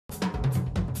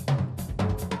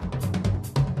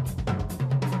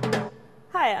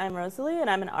Hi, I'm Rosalie and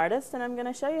I'm an artist and I'm going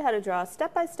to show you how to draw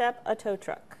step-by-step a tow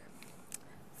truck.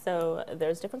 So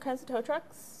there's different kinds of tow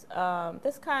trucks.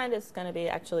 This kind is going to be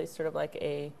actually sort of like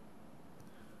a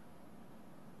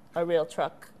real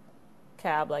truck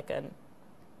cab, like an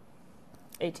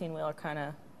 18-wheeler kind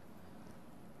of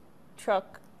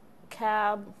truck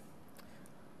cab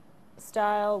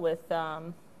style with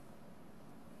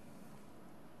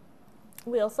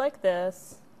wheels like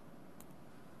this.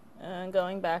 And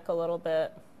going back a little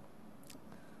bit,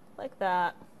 like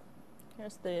that.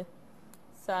 Here's the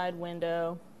side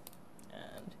window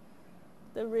and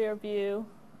the rear view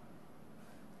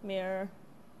mirror.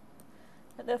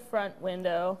 The front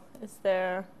window is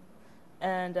there,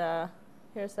 and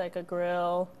here's like a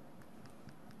grill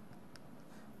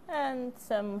and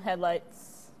some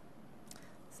headlights.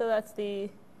 So that's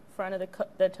the front of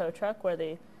the tow truck where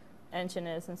the engine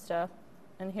is and stuff.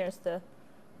 And here's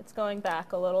it's going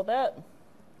back a little bit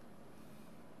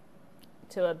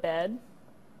to a bed.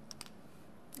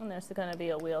 And there's going to be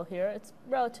a wheel here. It's a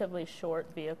relatively short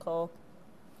vehicle.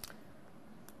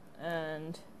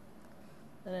 And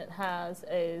then it has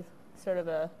a sort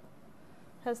of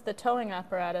has the towing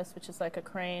apparatus, which is like a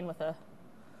crane with a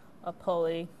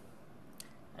pulley.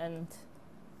 And,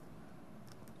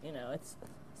 you know, it's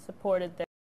supported there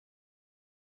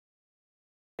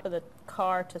for the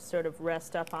car to sort of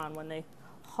rest up on when they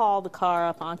haul the car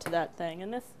up onto that thing.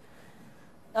 And this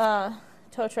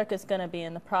tow truck is going to be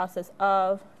in the process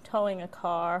of towing a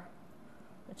car,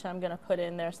 which I'm going to put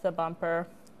in. There's the bumper,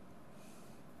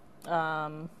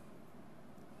 the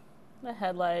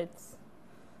headlights.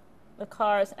 The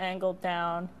car is angled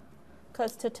down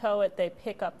because to tow it they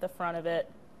pick up the front of it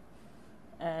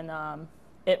and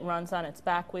it runs on its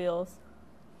back wheels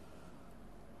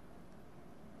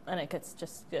and it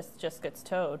just gets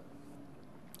towed.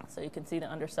 So you can see the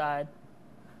underside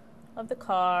of the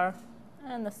car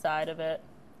and the side of it.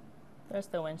 There's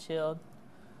the windshield.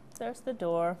 There's the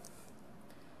door.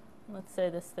 Let's say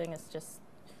this thing is just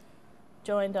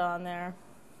joined on there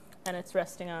and it's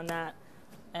resting on that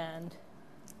and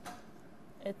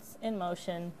it's in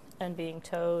motion and being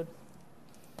towed.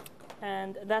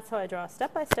 And that's how I draw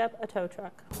step by step a tow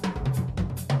truck.